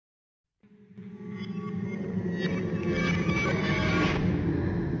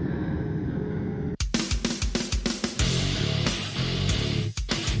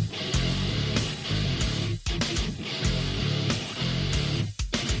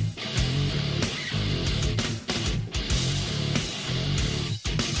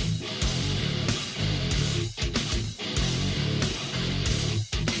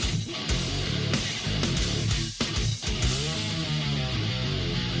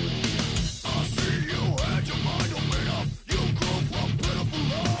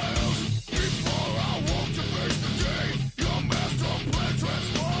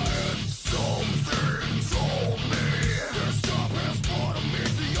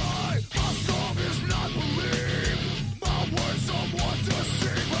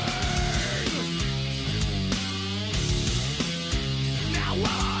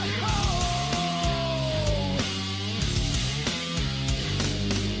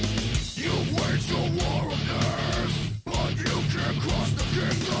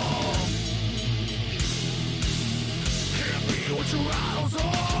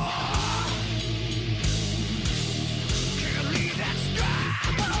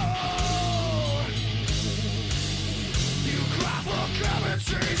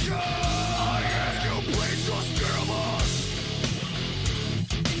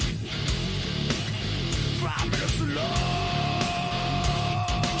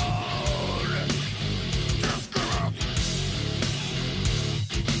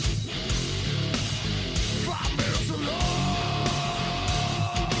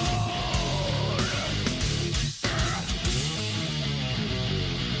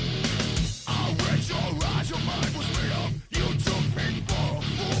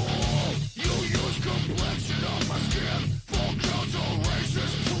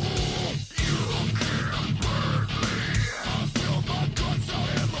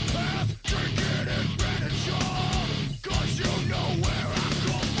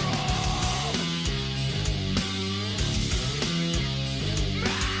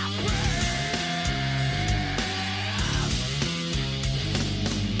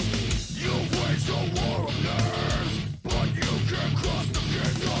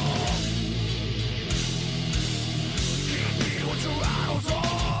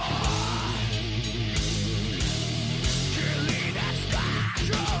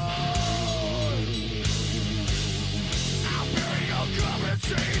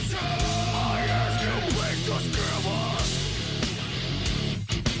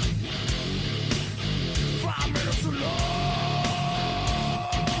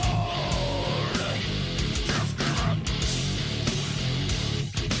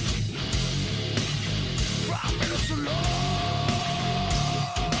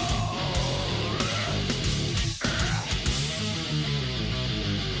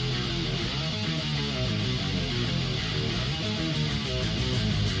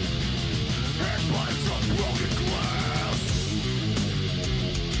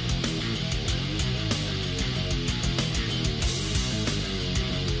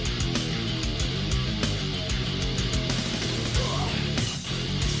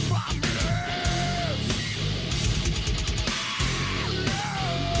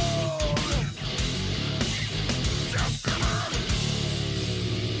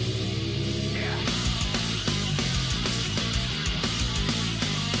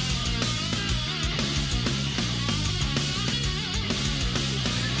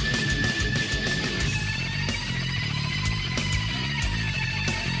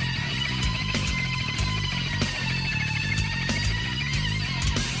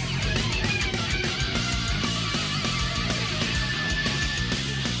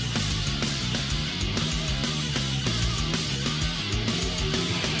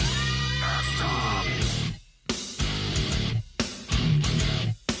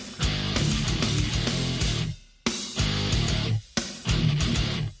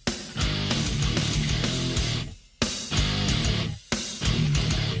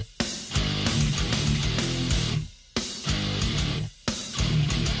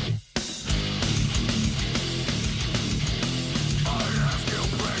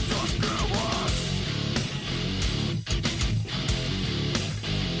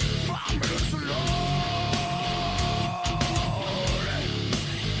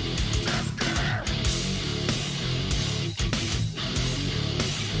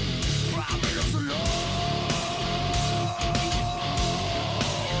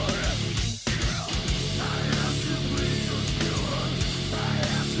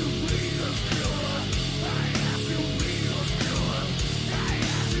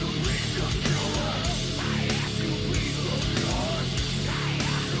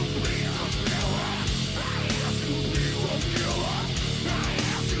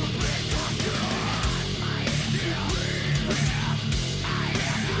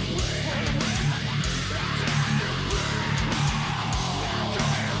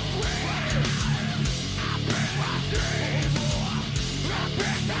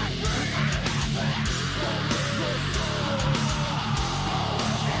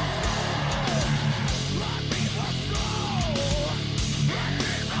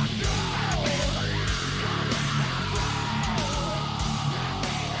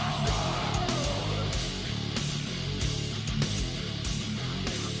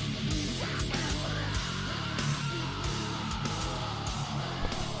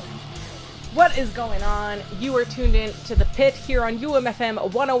What is going on? You are tuned in to The Pit here on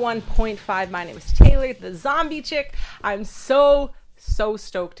UMFM 101.5. My name is Taylor, the zombie chick. I'm so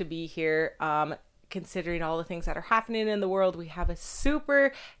stoked to be here. Considering all the things that are happening in the world, we have a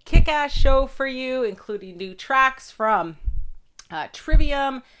super kick-ass show for you, including new tracks from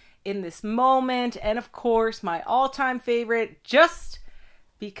Trivium, In This Moment, and of course, my all-time favorite, just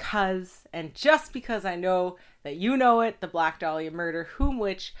because I know that you know it, the Black Dahlia Murder,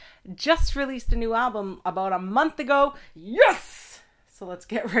 which just released a new album about a month ago. Yes! So let's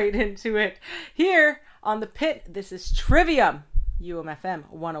get right into it. Here on The Pit, this is Trivium,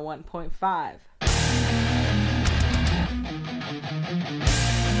 UMFM 101.5.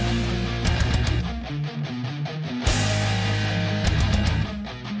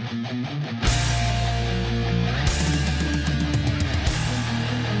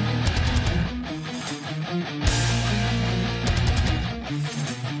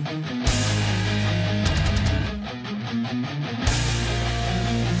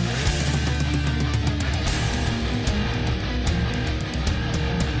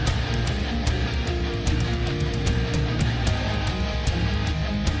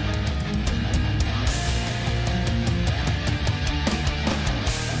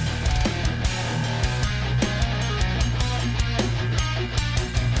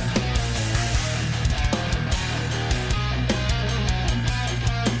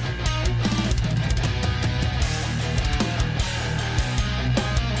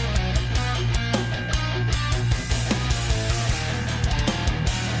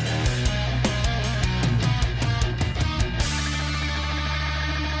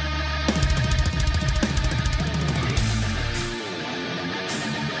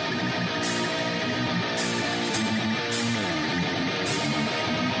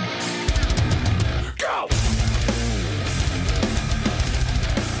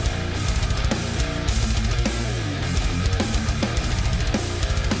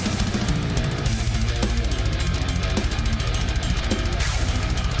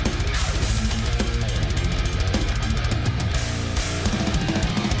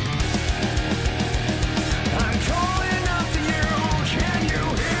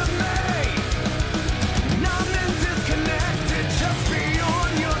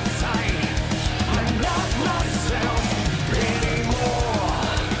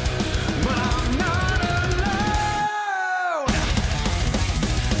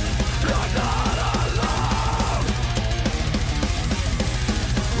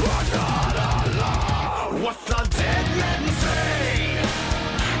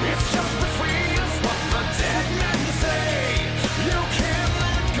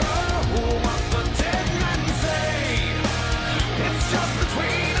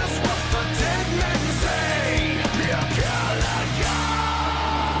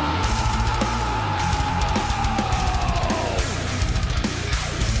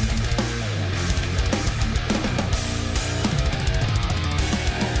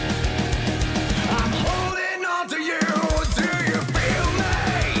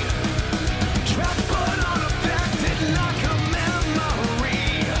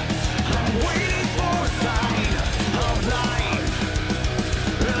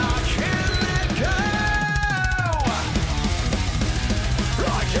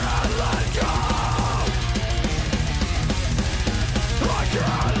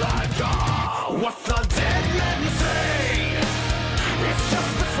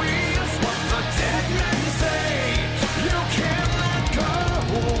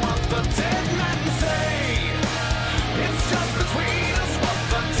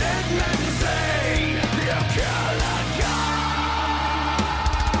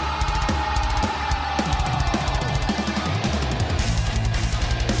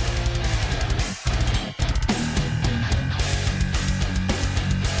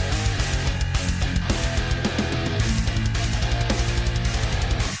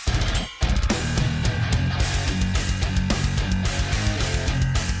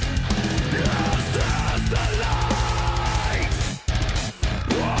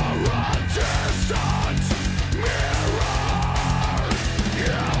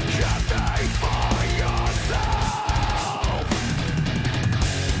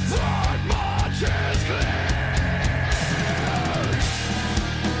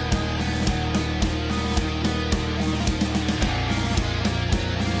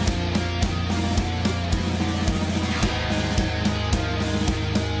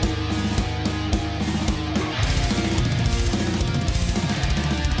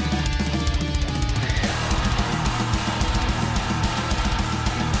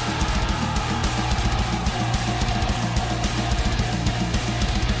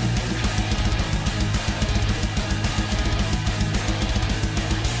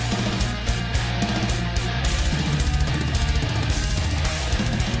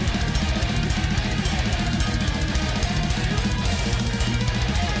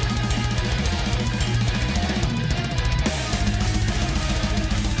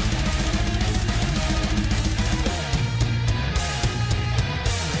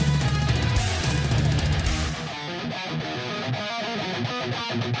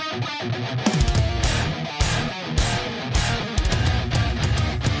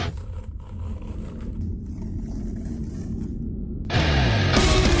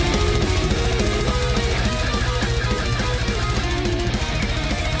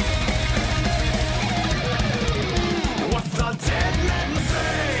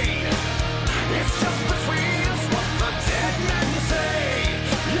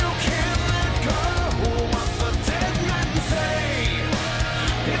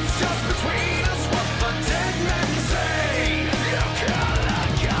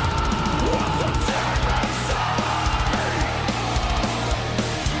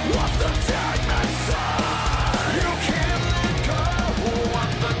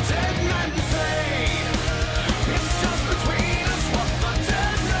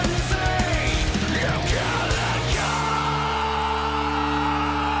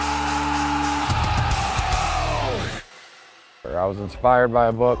 I was inspired by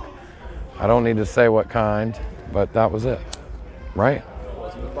a book. I don't need to say what kind, but that was it, right? It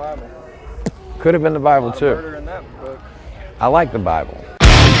wasn't the Bible. Could have been the Bible A lot of too. murder in that book. I like the Bible.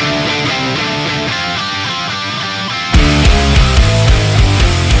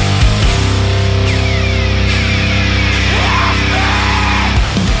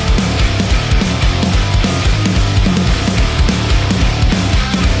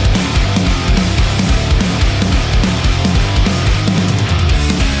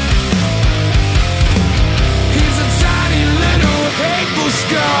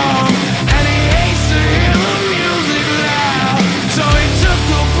 And he hates to hear the music loud, so he took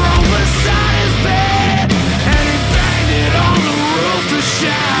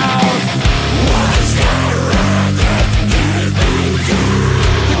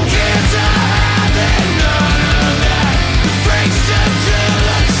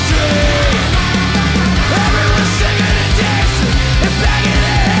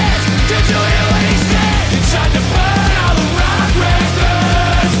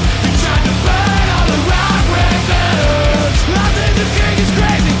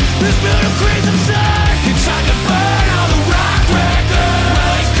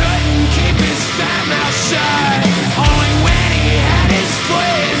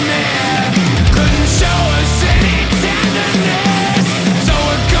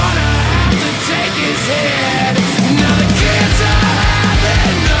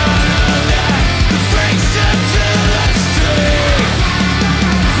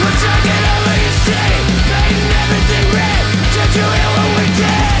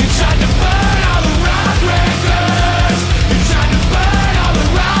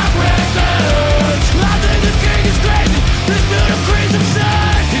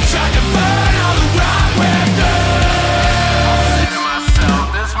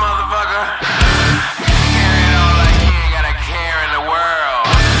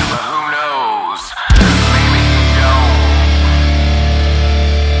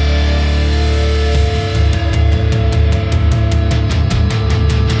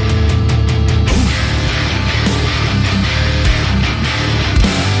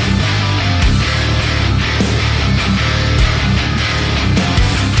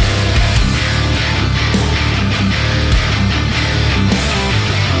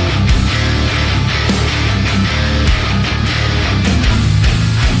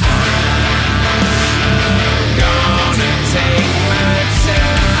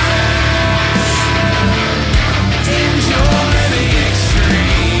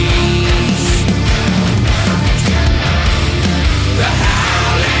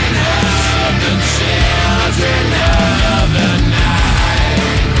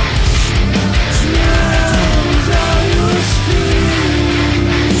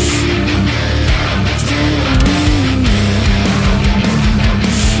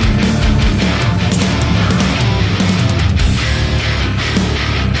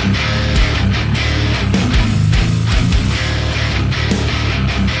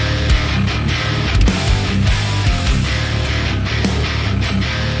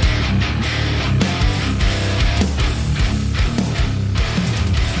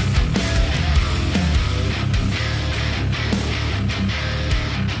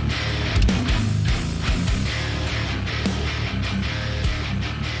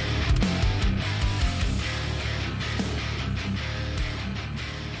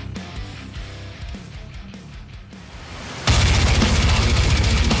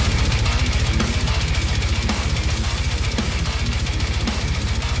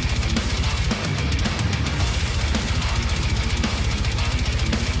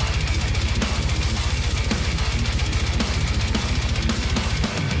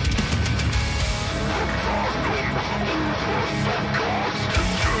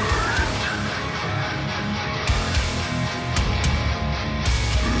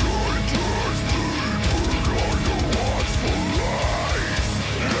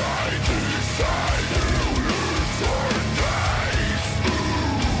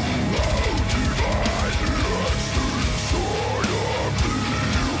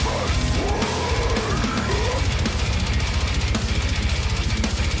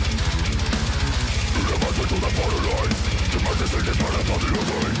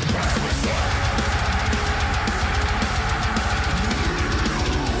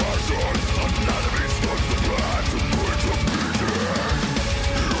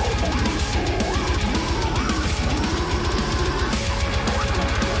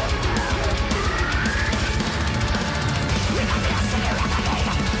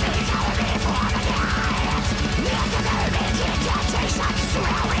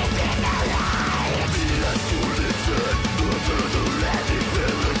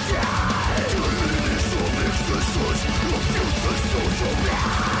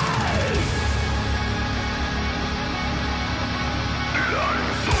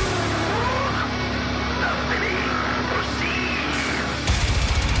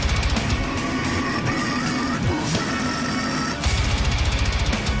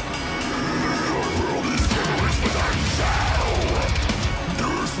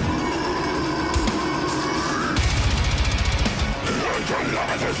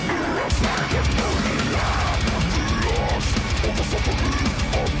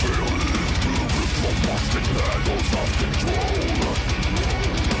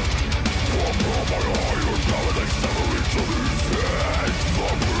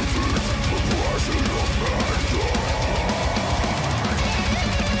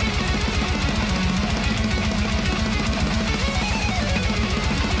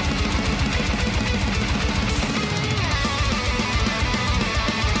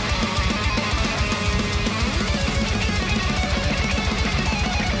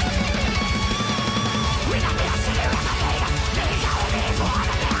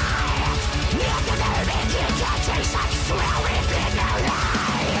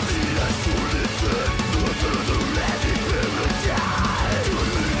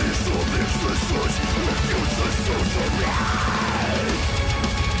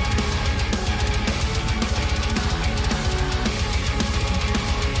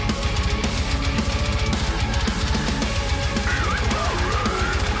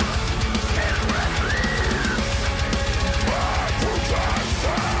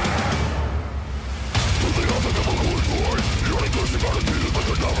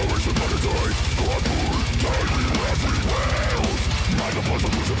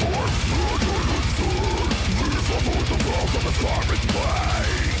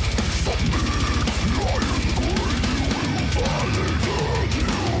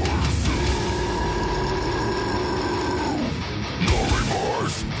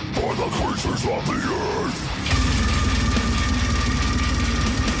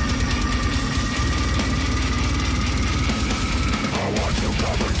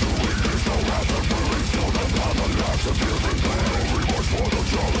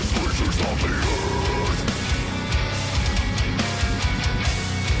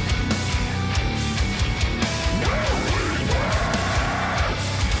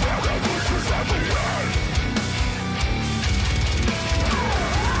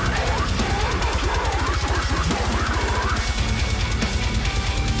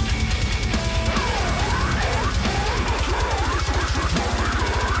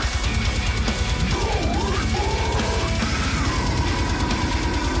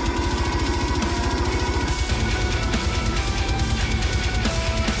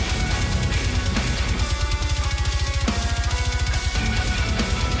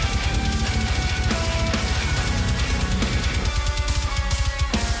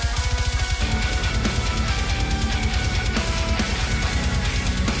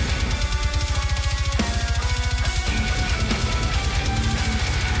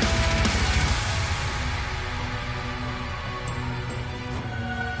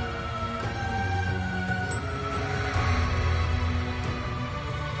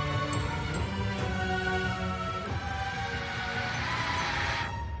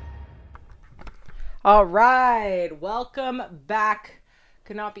All right, welcome back.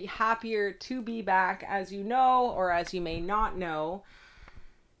 Could not be happier to be back. As you know, or as you may not know,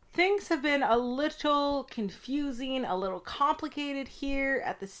 things have been a little confusing, a little complicated here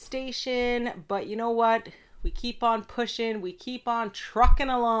at the station, but you know what? We keep on pushing, we keep on trucking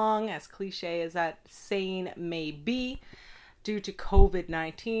along, as cliche as that saying may be. Due to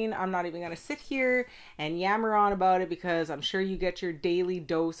COVID-19, I'm not even going to sit here and yammer on about it because I'm sure you get your daily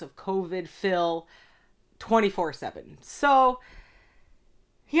dose of COVID fill 24/7. So,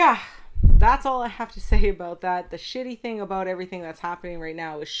 yeah, that's all I have to say about that. The shitty thing about everything that's happening right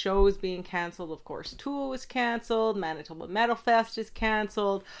now is shows being canceled. Of course, Tool was canceled. Manitoba Metal Fest is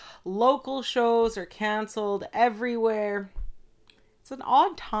canceled. Local shows are canceled everywhere. It's an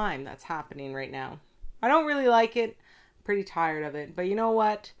odd time that's happening right now. I don't really like it. I'm pretty tired of it. But you know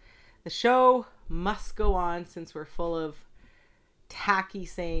what? The show must go on since we're full of tacky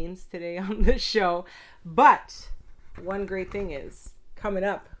sayings today on the show. But one great thing is, coming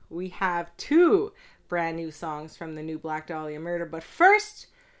up, we have 2 brand new songs from the new Black Dahlia Murder. But first,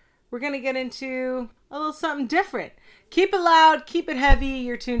 we're going to get into a little something different. Keep it loud, keep it heavy.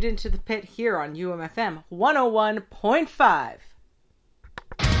 You're tuned into The Pit here on UMFM 101.5.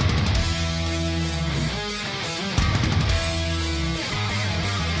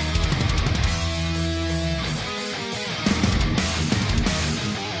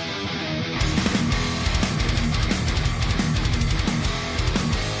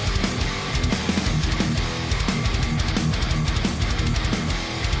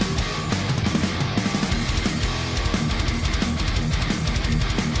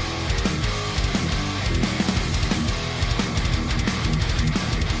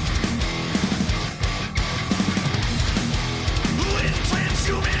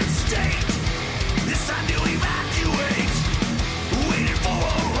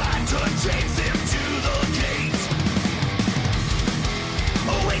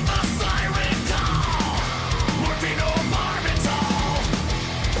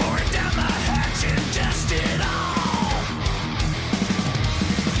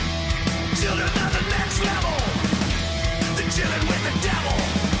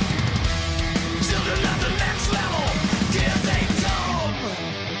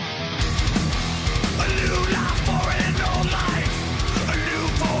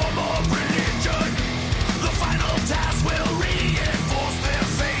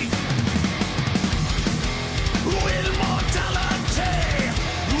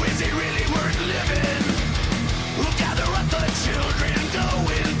 Gather up the children, go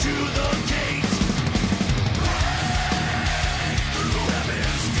into the gate.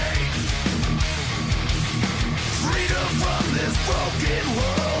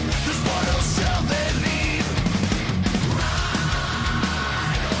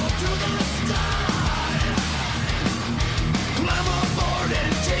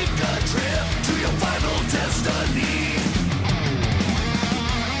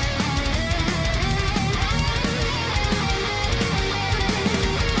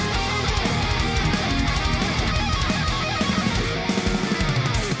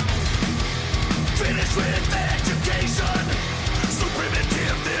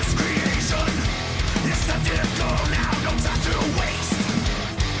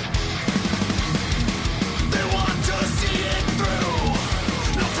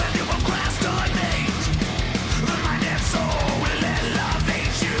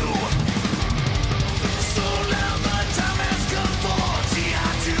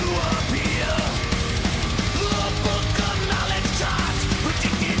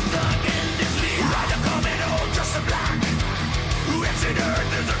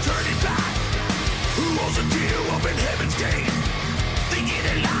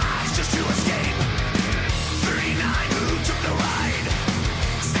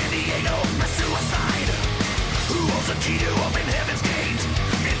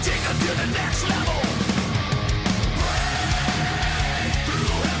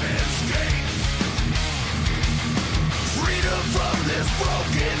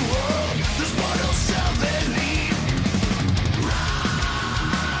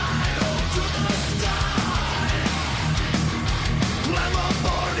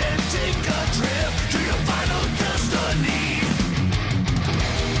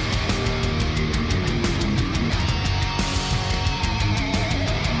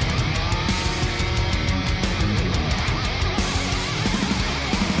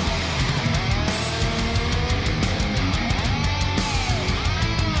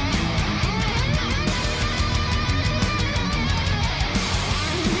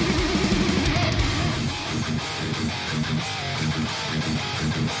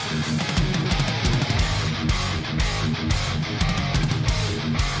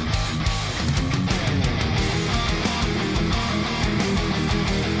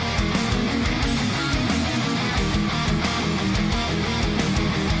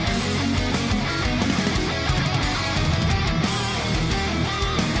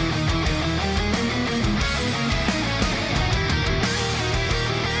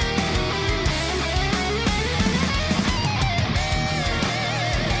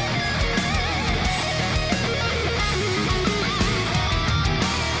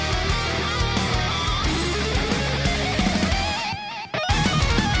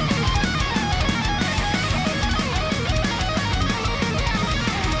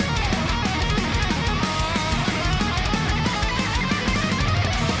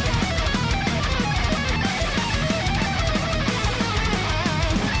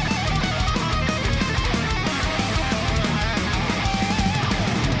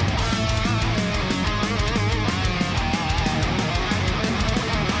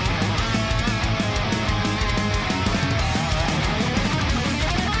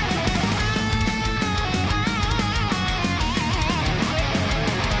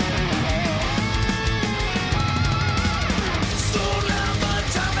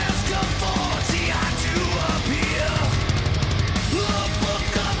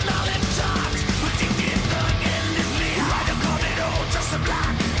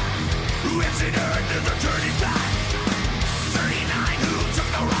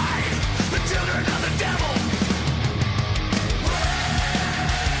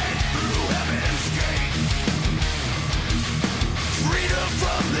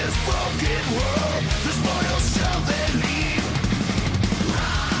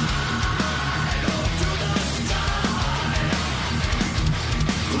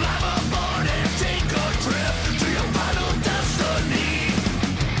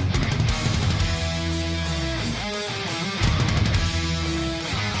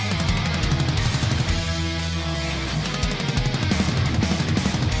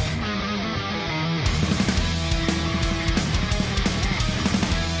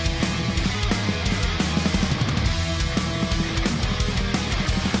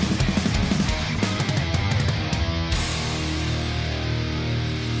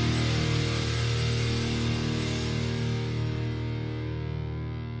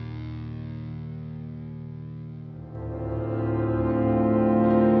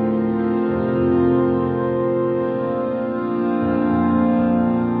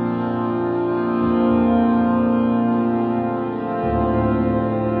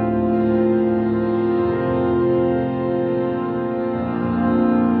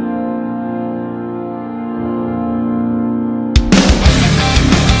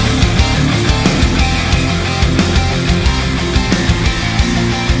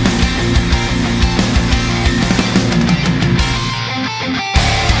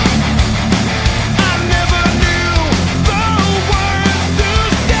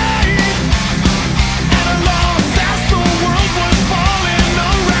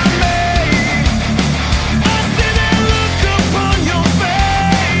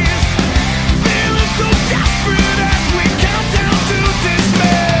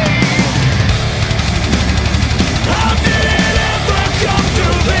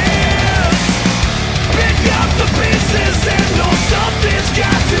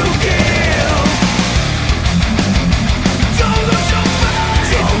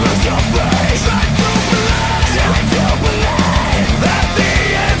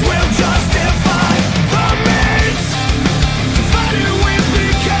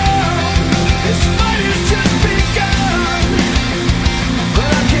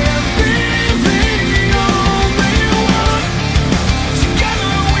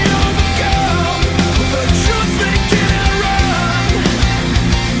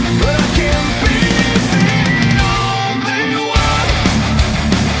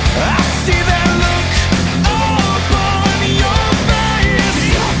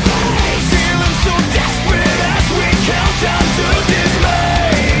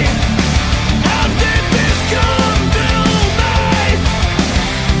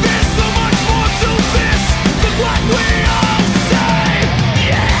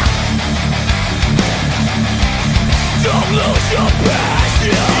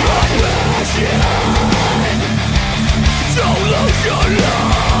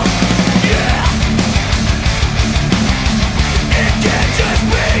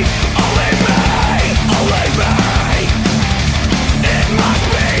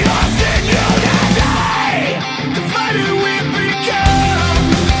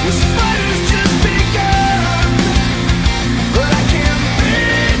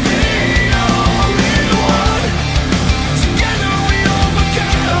 Together we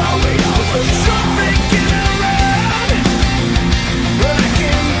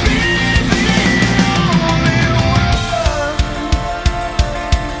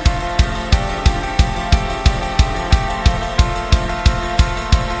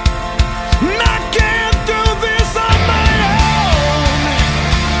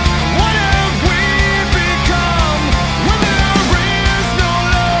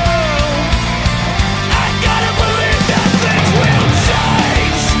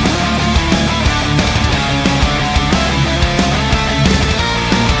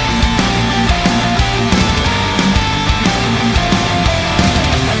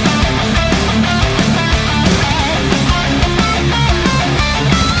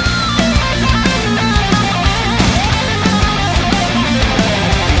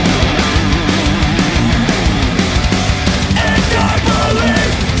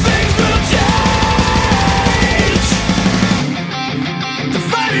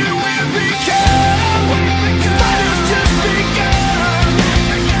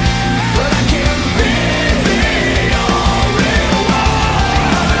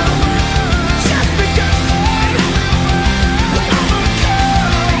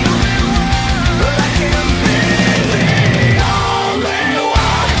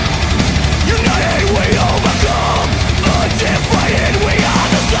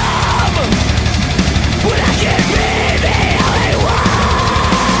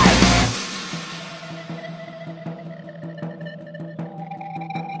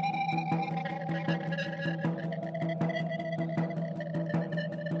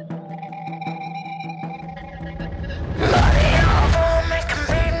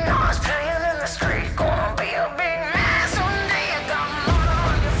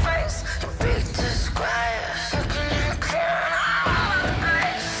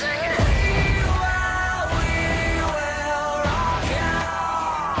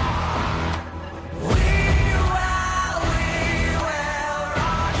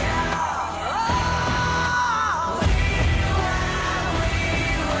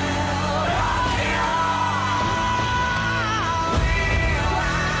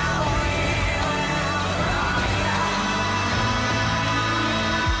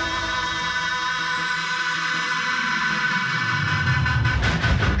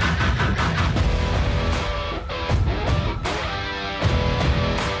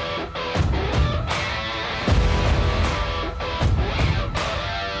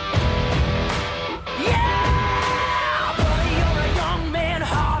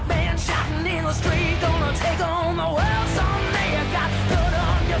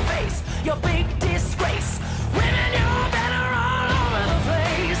your big disgrace. Women, you're better all over the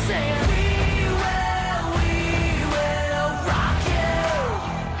place, saying we will rock you.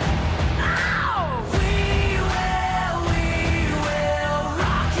 Oh, we will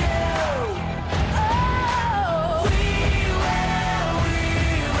rock you. Oh, we will rock you. Yeah, we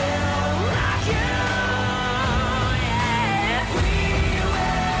will rock you.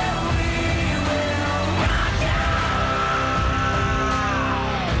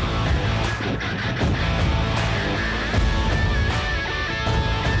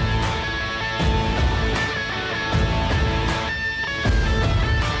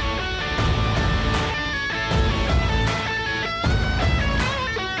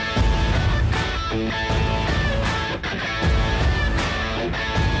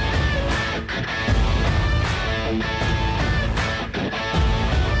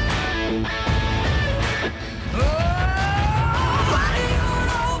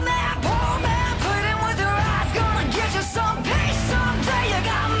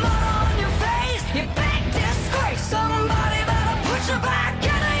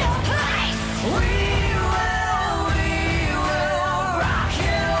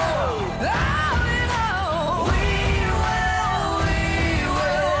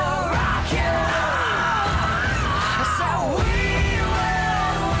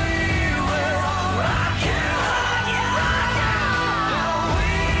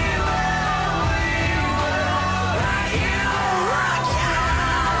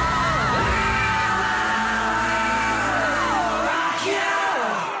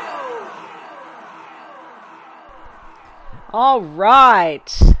 All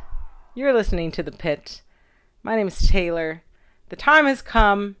right. You're listening to The Pit. My name is Taylor. The time has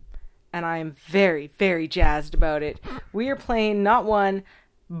come, and I am very, very jazzed about it. We are playing not one,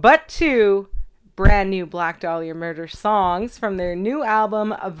 but two brand new Black Dahlia Murder songs from their new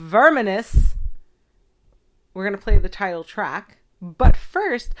album, Verminous. We're going to play the title track. But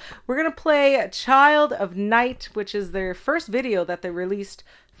first, we're going to play Child of Night, which is their first video that they released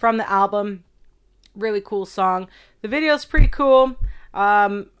from the album. Really cool song. The video is pretty cool.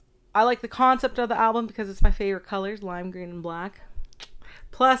 I like the concept of the album because it's my favorite colors, lime green and black.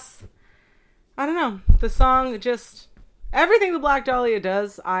 Plus, I don't know, the song just, everything the Black Dahlia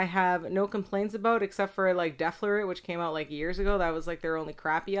does, I have no complaints about, except for like Deflorate, which came out like years ago. That was like their only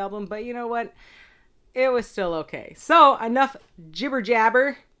crappy album, but you know what? It was still okay. So, enough jibber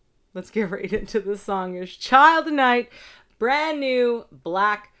jabber. Let's get right into the song. Here's Child of Night, brand new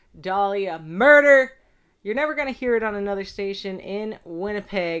Black Dahlia Murder. You're never going to hear it on another station in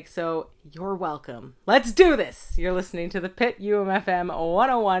Winnipeg, so you're welcome. Let's do this. You're listening to The Pit, UMFM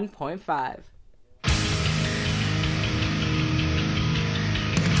 101.5.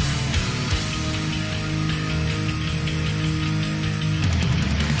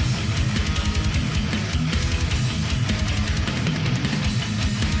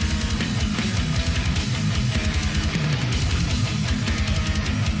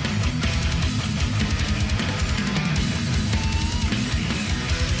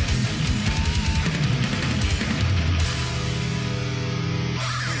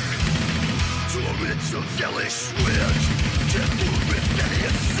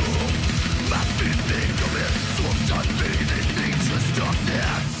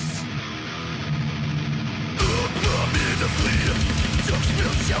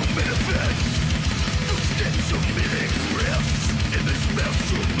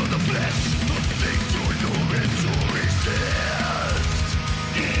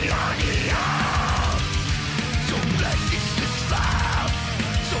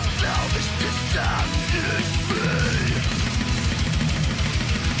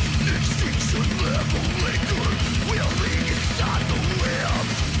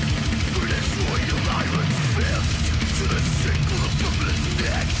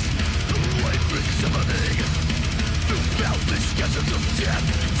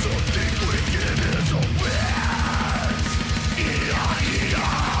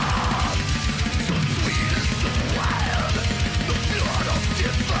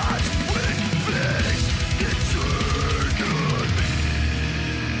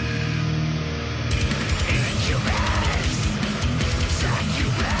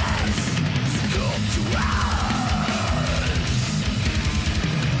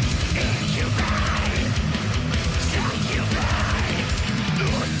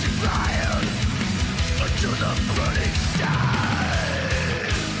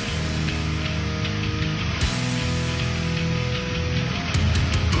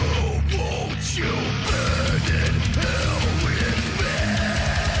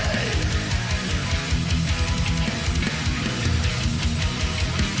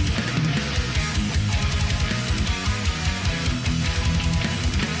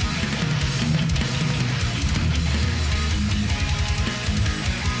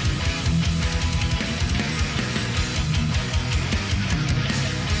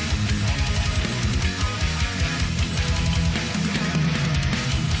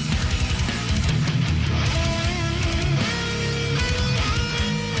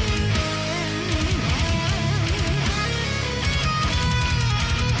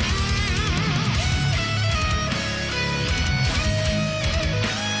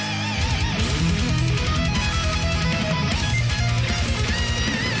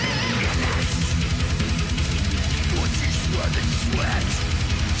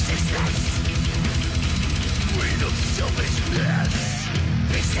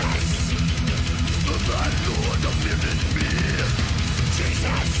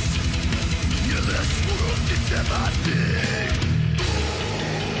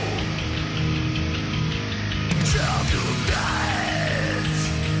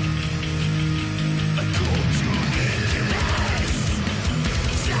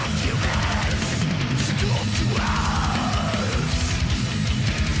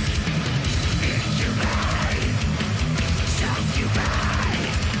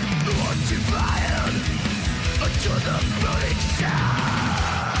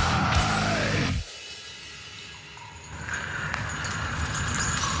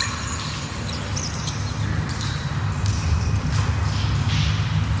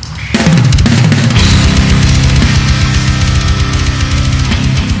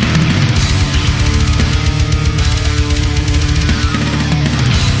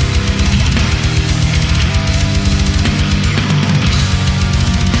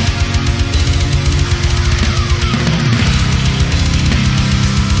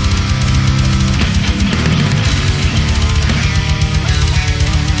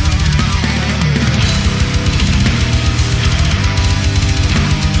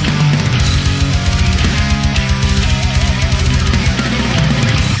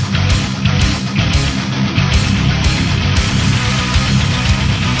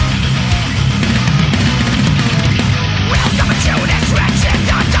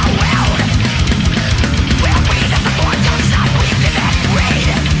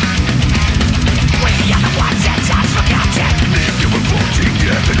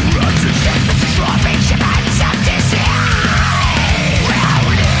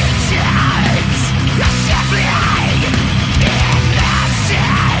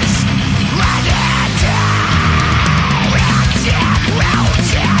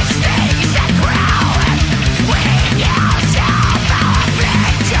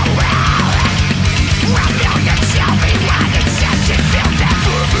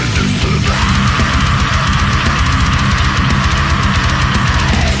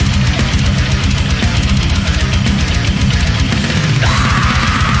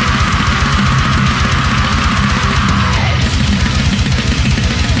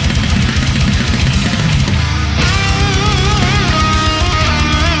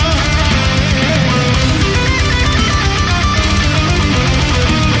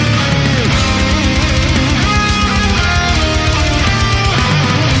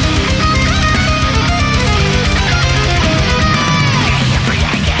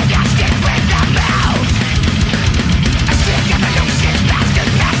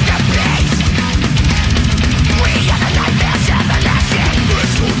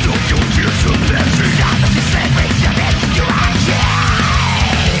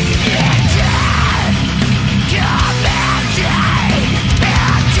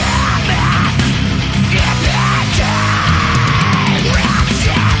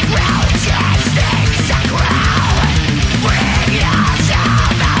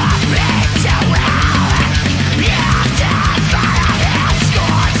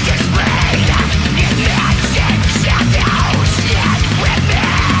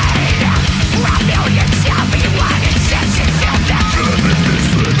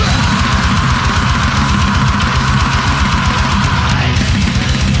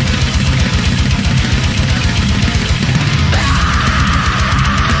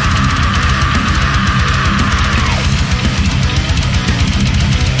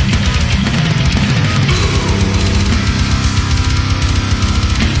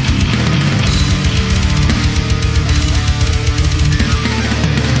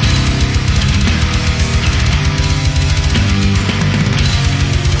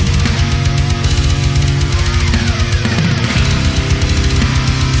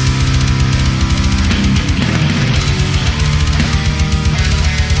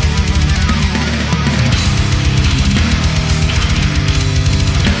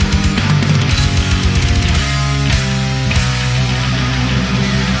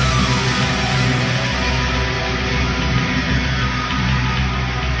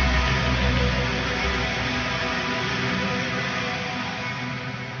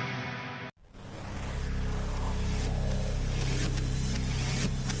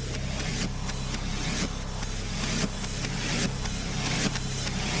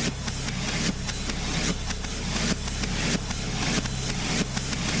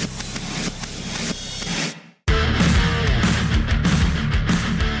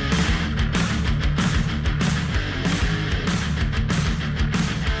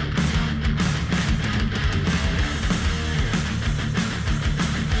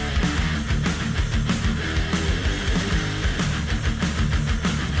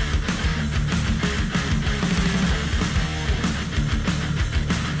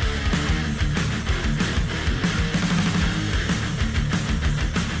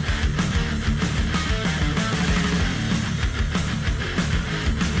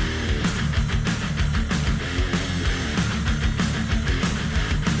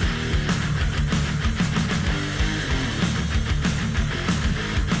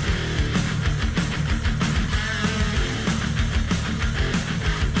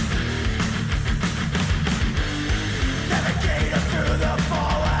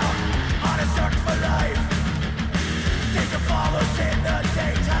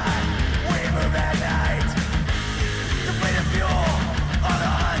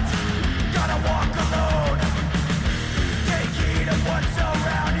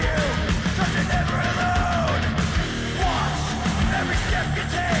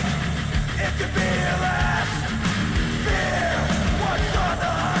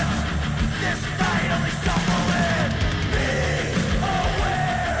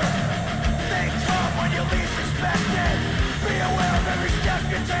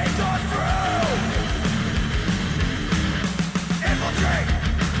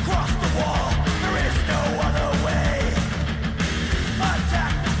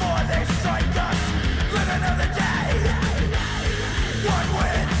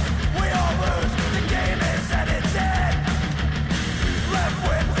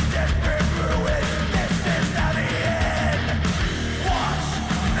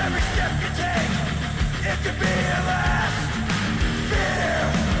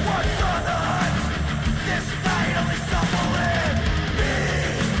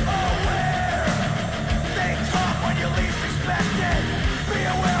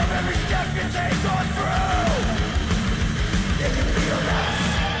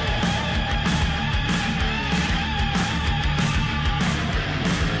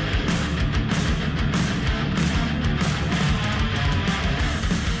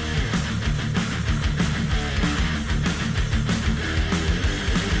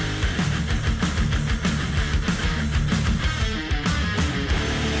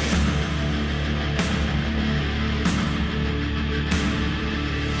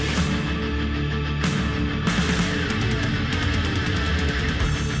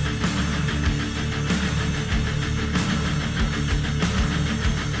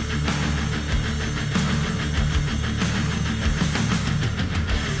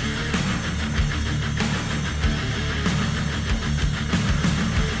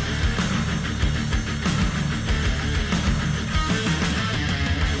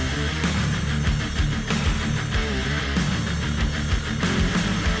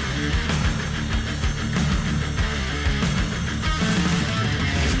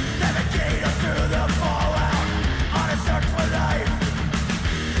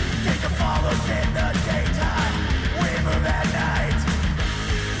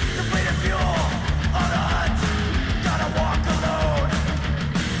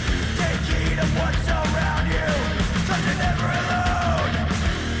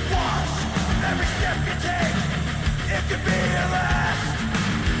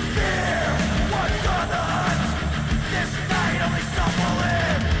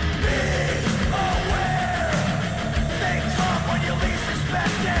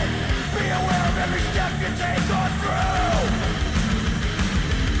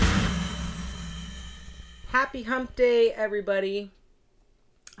 Happy hump day, everybody.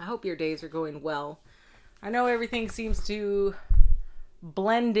 I hope your days are going well. I know everything seems to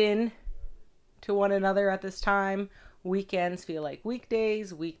blend in to one another at this time. Weekends feel like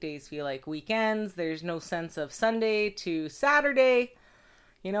weekdays. Weekdays feel like weekends. There's no sense of Sunday to Saturday.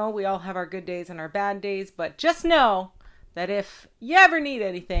 You know, we all have our good days and our bad days. But just know that if you ever need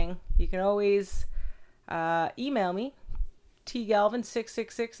anything, you can always email me.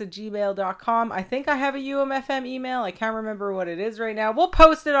 tgalvin666@gmail.com. I think I have a UMFM email. I can't remember what it is right now. We'll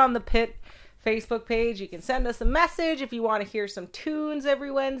post it on the Pit Facebook page. You can send us a message if you want to hear some tunes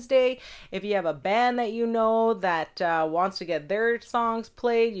every Wednesday. If you have a band that you know that wants to get their songs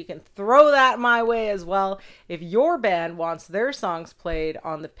played, you can throw that my way as well. If your band wants their songs played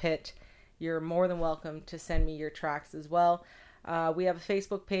on the Pit, you're more than welcome to send me your tracks as well. We have a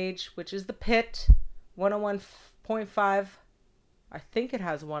Facebook page, which is the Pit 101.5. I think it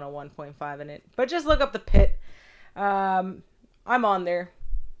has 101.5 in it, but just look up the Pit. I'm on there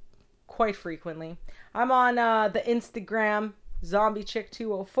quite frequently. I'm on the Instagram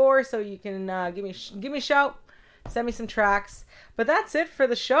zombiechick204, so you can give me a shout, send me some tracks. But that's it for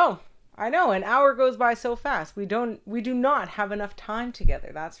the show. I know an hour goes by so fast. We do not have enough time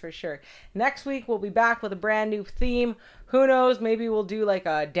together, that's for sure. Next week we'll be back with a brand new theme. Who knows? Maybe we'll do like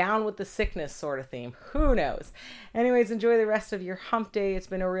a down with the sickness sort of theme. Who knows? Anyways, enjoy the rest of your hump day. It's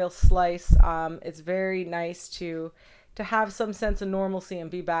been a real slice. It's very nice to have some sense of normalcy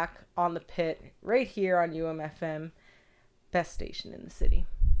and be back on the Pit right here on UMFM, best station in the city.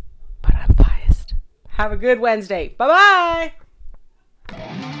 But I'm biased. Have a good Wednesday. Bye-bye.